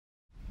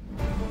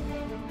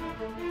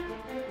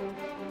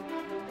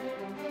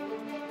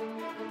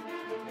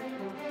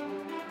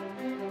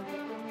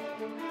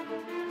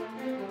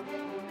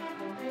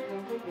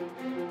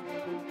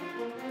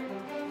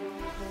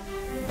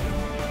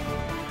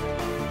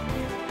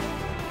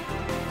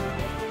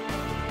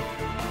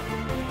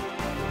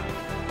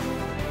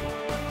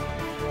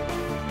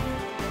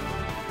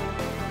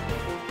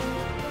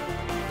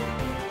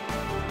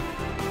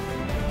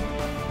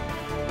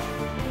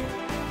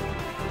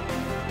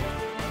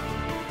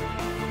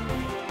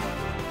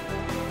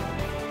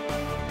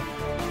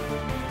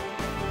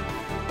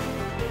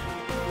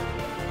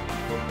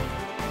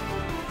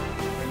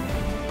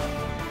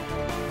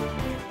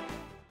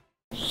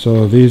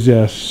So these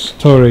are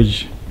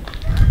storage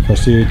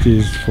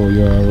facilities for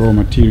your raw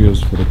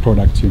materials for the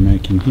products you're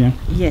making here?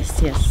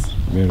 Yes, yes.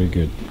 Very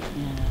good.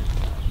 Yeah.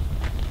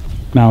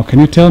 Now, can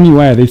you tell me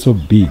why are they so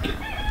big?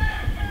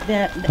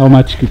 How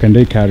much can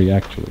they carry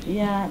actually?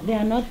 Yeah, they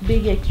are not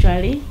big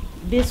actually.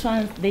 This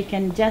one, they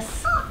can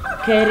just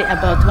carry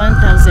about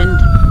 1,000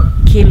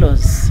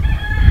 kilos.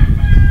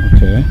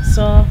 Okay.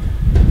 So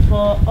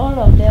for all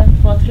of them,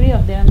 for 3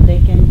 of them,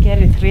 they can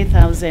carry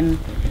 3,000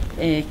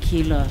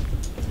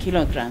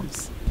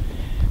 kilograms.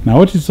 Now,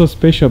 what is so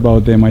special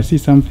about them? I see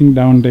something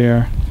down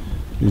there.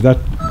 Is that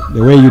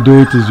the way you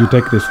do it? Is you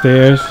take the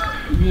stairs?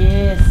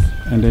 Yes.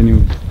 And then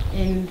you.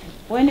 And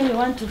when we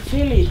want to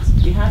fill it,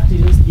 we have to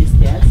use these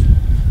stairs,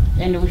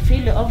 and we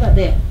fill it over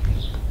there.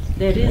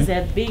 There is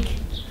a big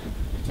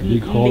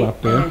hole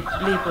up there.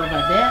 Lip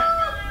over there,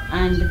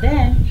 and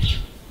then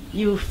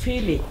you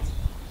fill it.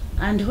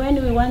 And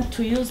when we want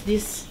to use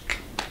this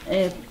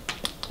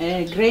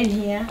grain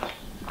here,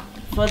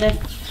 for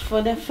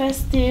the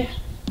first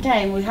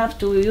time we have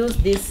to use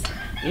this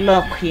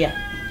lock here,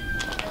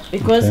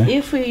 because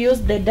if we use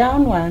the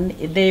down one,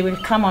 they will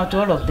come out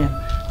all of them.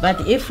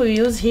 But if we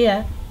use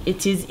here,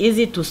 it is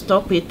easy to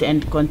stop it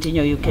and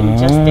continue. You can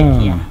just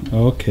take here.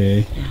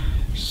 Okay. Yeah.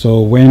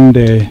 So when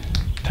the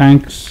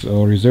tanks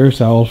or reserves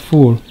are all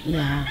full,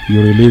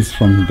 you release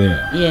from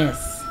there.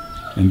 Yes.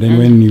 And then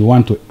when you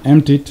want to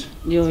empty it,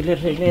 you will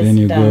release then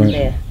you down go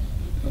there.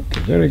 Okay,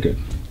 very good.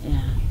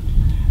 Yeah.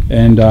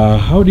 And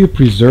how do you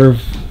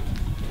preserve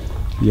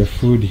your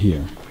food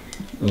here?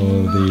 Or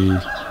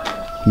the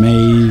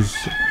maize?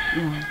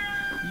 Yeah.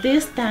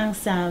 These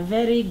tanks are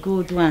very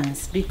good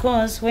ones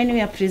because when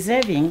we are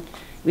preserving,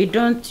 we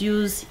don't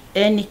use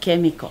any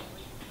chemical.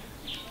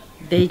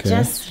 They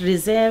just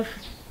reserve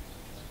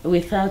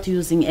without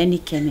using any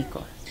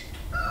chemical.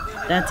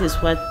 That is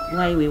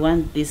why we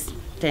want these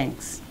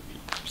tanks.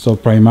 So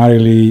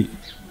primarily,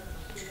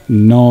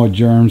 no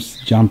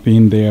germs jump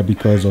in there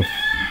because of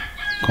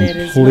complete...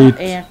 There is no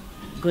air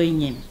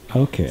going in.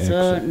 Okay,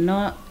 so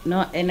excellent.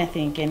 no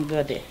anything can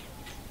go there.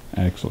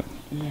 Excellent.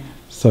 Yeah.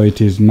 So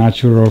it is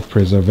natural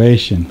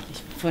preservation.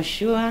 For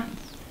sure.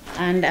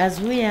 And as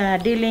we are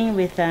dealing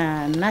with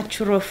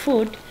natural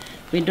food,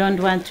 we don't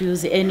want to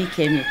use any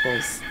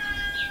chemicals.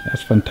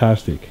 That's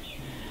fantastic.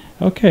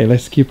 Okay,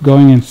 let's keep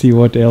going and see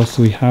what else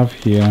we have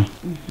here.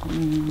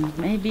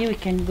 Maybe we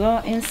can go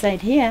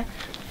inside here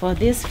for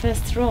this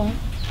first room.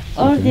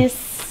 All these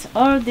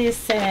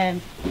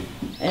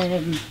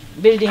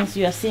buildings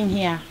you are seeing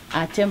here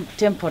are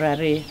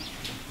temporary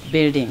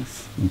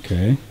buildings.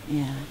 Okay.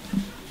 Yeah.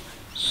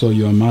 So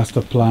your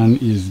master plan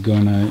is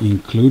gonna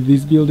include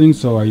these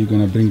buildings, or are you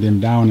gonna bring them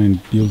down and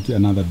build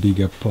another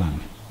bigger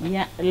plan?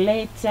 Yeah,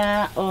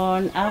 later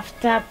on,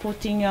 after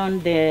putting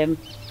on the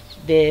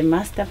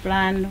master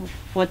plan,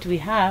 what we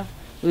have,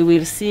 we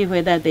will see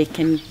whether they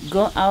can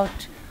go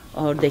out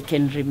or they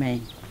can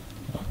remain.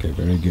 Okay,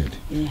 very good.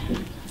 Yeah.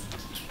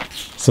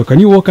 So can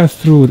you walk us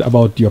through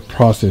about your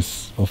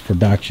process of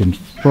production,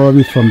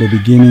 probably from the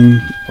beginning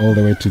all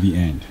the way to the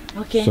end?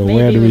 Okay. So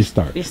where do we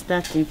start? We're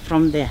starting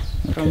from there.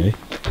 Okay.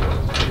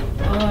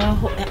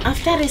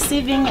 After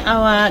receiving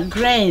our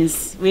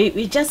grains,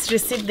 we just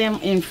receive them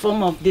in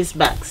form of these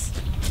bags.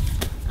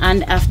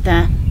 And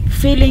after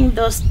filling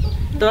those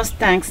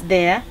tanks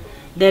there,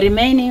 the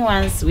remaining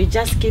ones, we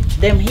just keep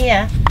them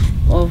here,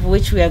 of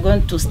which we are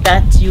going to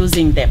start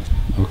using them.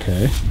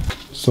 Okay.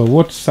 So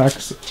what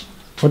sacks,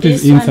 what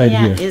this is inside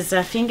one here? This is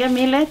a finger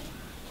millet.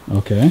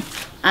 Okay.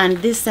 And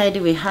this side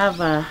we have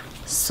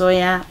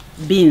soya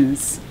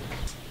beans.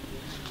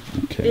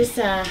 Okay. These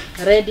are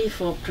ready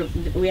for,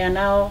 we are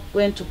now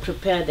going to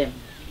prepare them.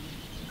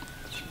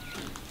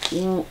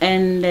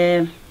 And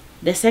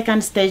the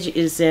second stage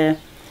is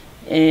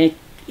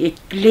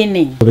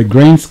cleaning. So the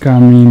grains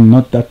come in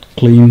not that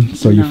clean,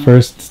 so you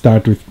first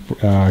start with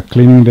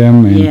cleaning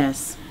them. And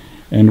yes.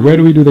 And where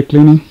do we do the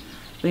cleaning?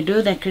 We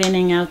do the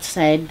cleaning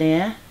outside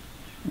there.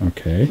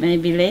 Okay.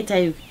 Maybe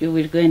later you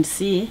will go and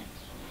see.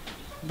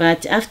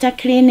 But after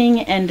cleaning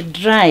and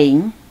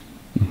drying,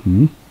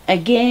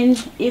 again,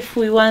 if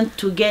we want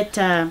to get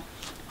a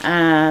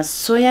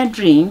soya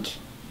drink,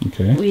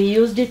 we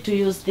used it to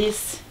use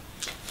this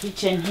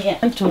kitchen here.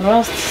 To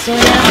roast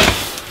soya,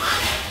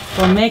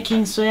 for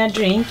making soya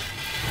drink,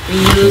 we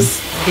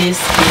use this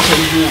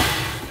kitchen here.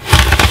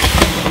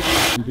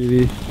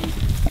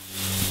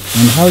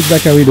 And how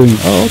exactly are we doing?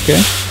 Oh,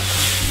 okay.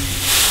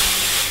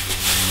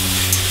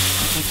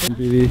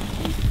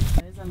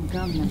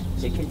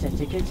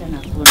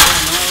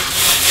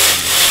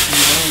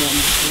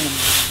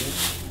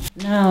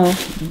 Now,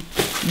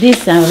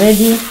 these are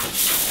ready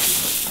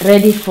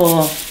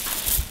for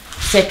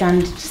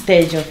second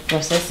stage of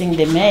processing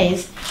the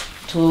maize,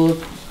 to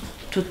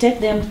take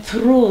them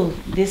through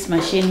this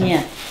machine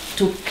here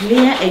to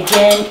clear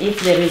again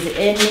if there is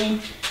any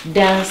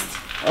dust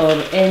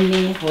or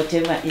any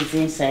whatever is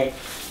inside.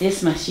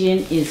 This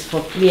machine is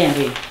for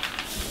clearing.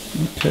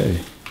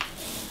 Okay.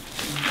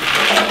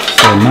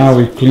 So now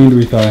we cleaned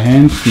with our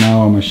hands,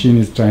 now our machine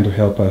is trying to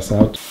help us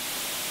out.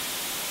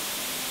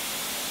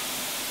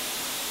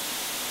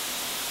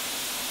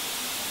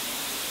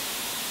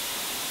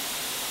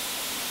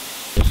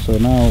 So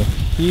now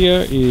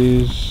here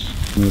is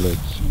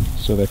millets.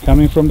 So they're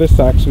coming from the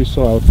sacks we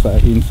saw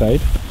outside,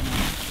 inside.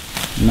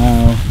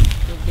 Now,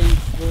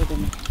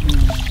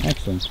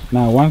 excellent.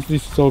 Now once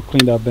this is all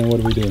cleaned up, then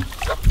what do we do?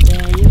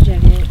 Usually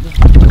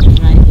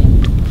dry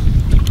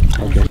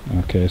them. Okay.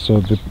 Okay,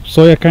 so the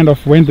soya kind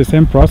of went the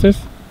same process?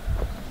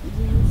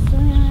 The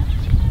soya,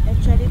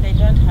 actually they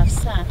don't have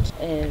sun,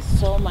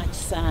 so much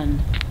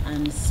sun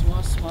and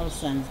small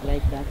sands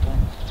like that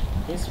one.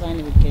 This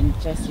one we can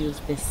just use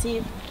the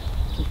sieve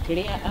to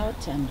clear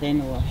out and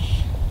then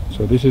wash.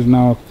 So this is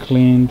now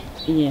cleaned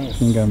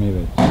finger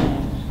millet.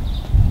 Yeah.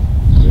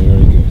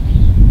 Very good.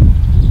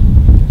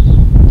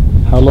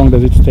 How long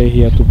does it stay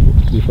here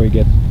before it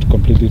gets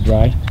completely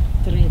dry?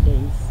 3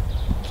 days.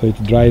 So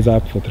it dries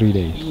up for 3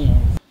 days.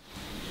 Yes.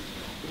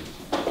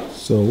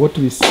 So what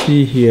we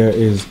see here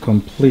is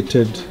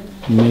completed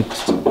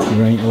mixed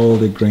grain, all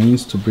the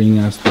grains to bring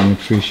us the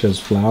nutritious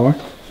flour.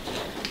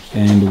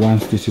 And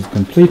once this is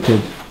completed,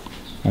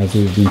 as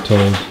we've been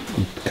told,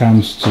 it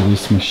comes to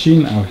this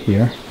machine out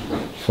here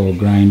for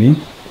grinding,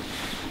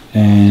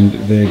 and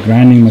the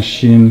grinding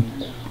machine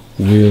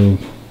will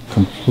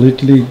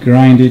completely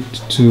grind it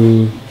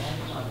to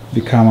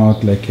become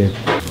out like a...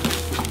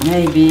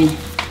 Maybe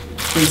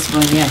this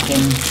one here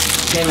can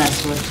tell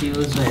us what to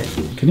use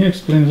with. Can you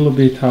explain a little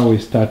bit how we're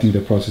starting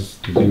the process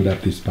to build up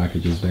these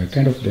packages? They're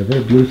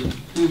very beautiful.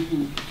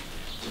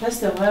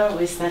 First of all,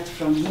 we start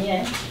from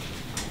here.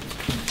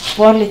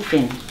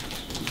 Polythene.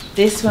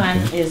 This one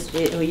is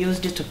we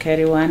used it to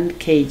carry 1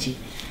 kg,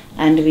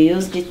 and we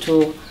used it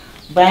to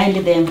bind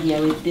them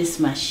here with this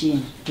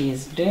machine. He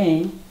is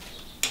doing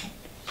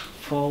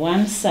for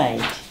one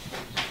side,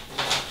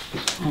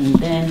 and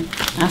then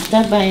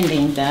after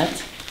binding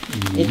that,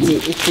 it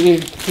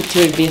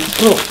will be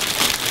through.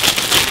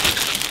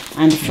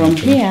 And from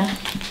here,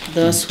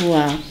 those who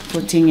are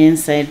putting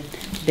inside,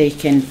 they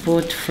can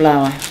put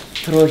flour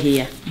through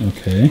here.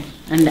 Okay.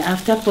 And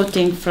after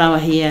putting flour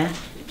here,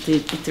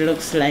 it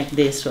looks like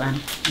this one.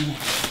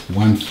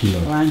 1 kilo.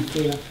 1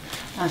 kilo.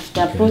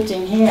 After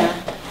putting here,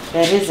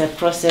 there is a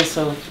process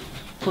of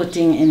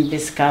putting in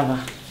this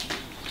cover.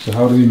 So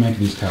how do we make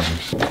these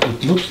covers?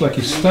 It looks like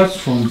it starts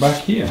from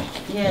back here.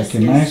 Yes,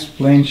 like a nice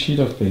plain sheet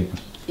of paper.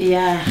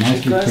 Yeah,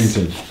 Nicely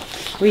printed.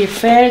 we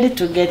failed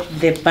to get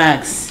the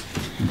bags.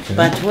 Okay.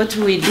 But what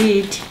we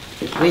did,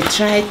 we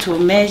tried to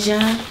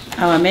measure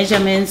our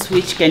measurements,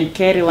 which can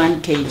carry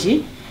 1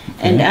 kg.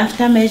 And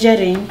after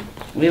measuring,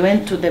 we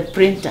went to the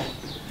printer.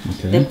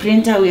 The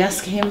printer, we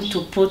asked him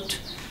to put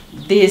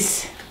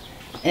this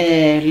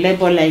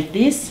label like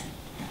this.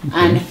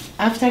 And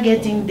after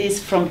getting this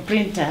from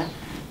printer,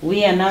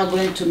 we are now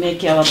going to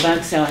make our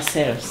bags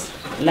ourselves,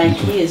 like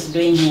he is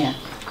doing here.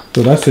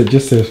 So that's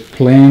just a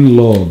plain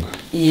log?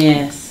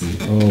 Yes.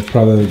 Or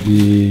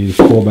probably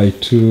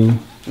 4x2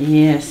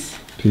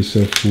 piece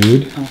of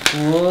wood? Of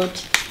wood.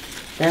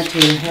 That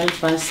will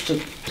help us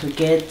to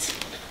get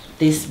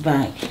this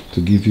bag.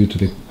 To give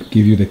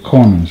you the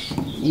corners.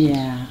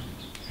 Yeah.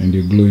 And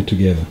you glue it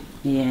together.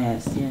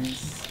 Yes.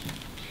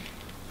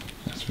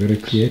 That's very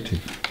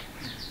creative.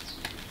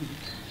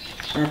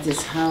 That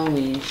is how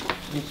we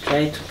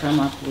try to come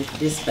up with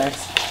these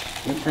bags.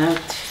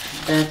 Without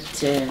that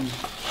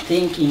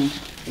thinking,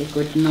 we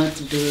could not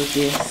do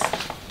this.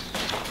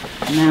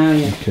 Now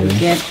you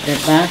get the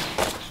bag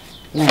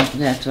like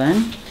that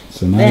one.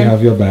 So now you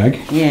have your bag.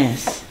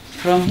 Yes.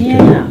 From here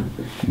now,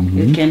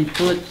 you can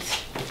put...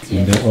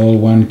 And they're all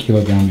 1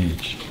 kilogram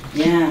each.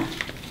 Yeah.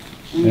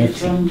 And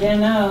from there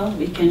now,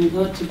 we can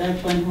go to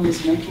that one who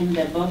is making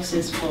the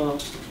boxes for...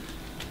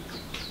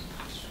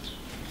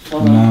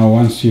 Now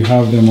once you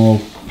have them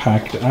all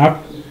packed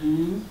up,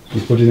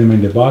 you put them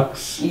in the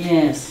box.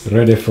 Yes.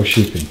 Ready for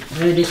shipping.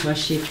 Ready for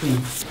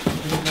shipping.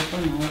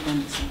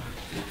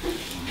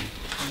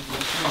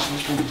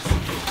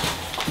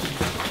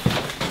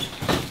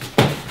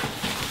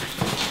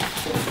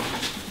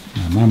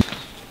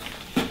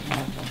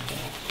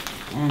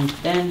 And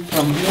then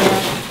from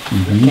here,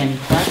 you can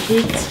pack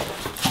it.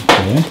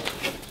 Okay.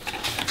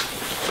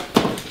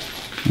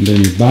 And then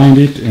you bind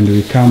it, and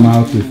we come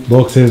out with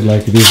boxes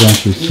like these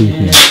ones you see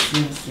here.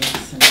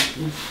 Yes.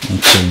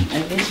 Okay.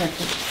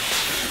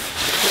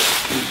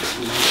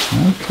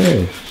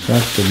 Okay,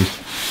 that's the...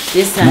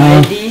 These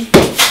are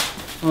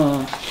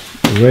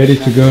ready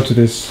to go to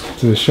the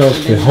shop,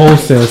 the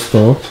wholesale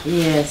store.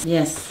 Yes,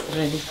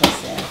 ready for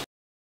sale.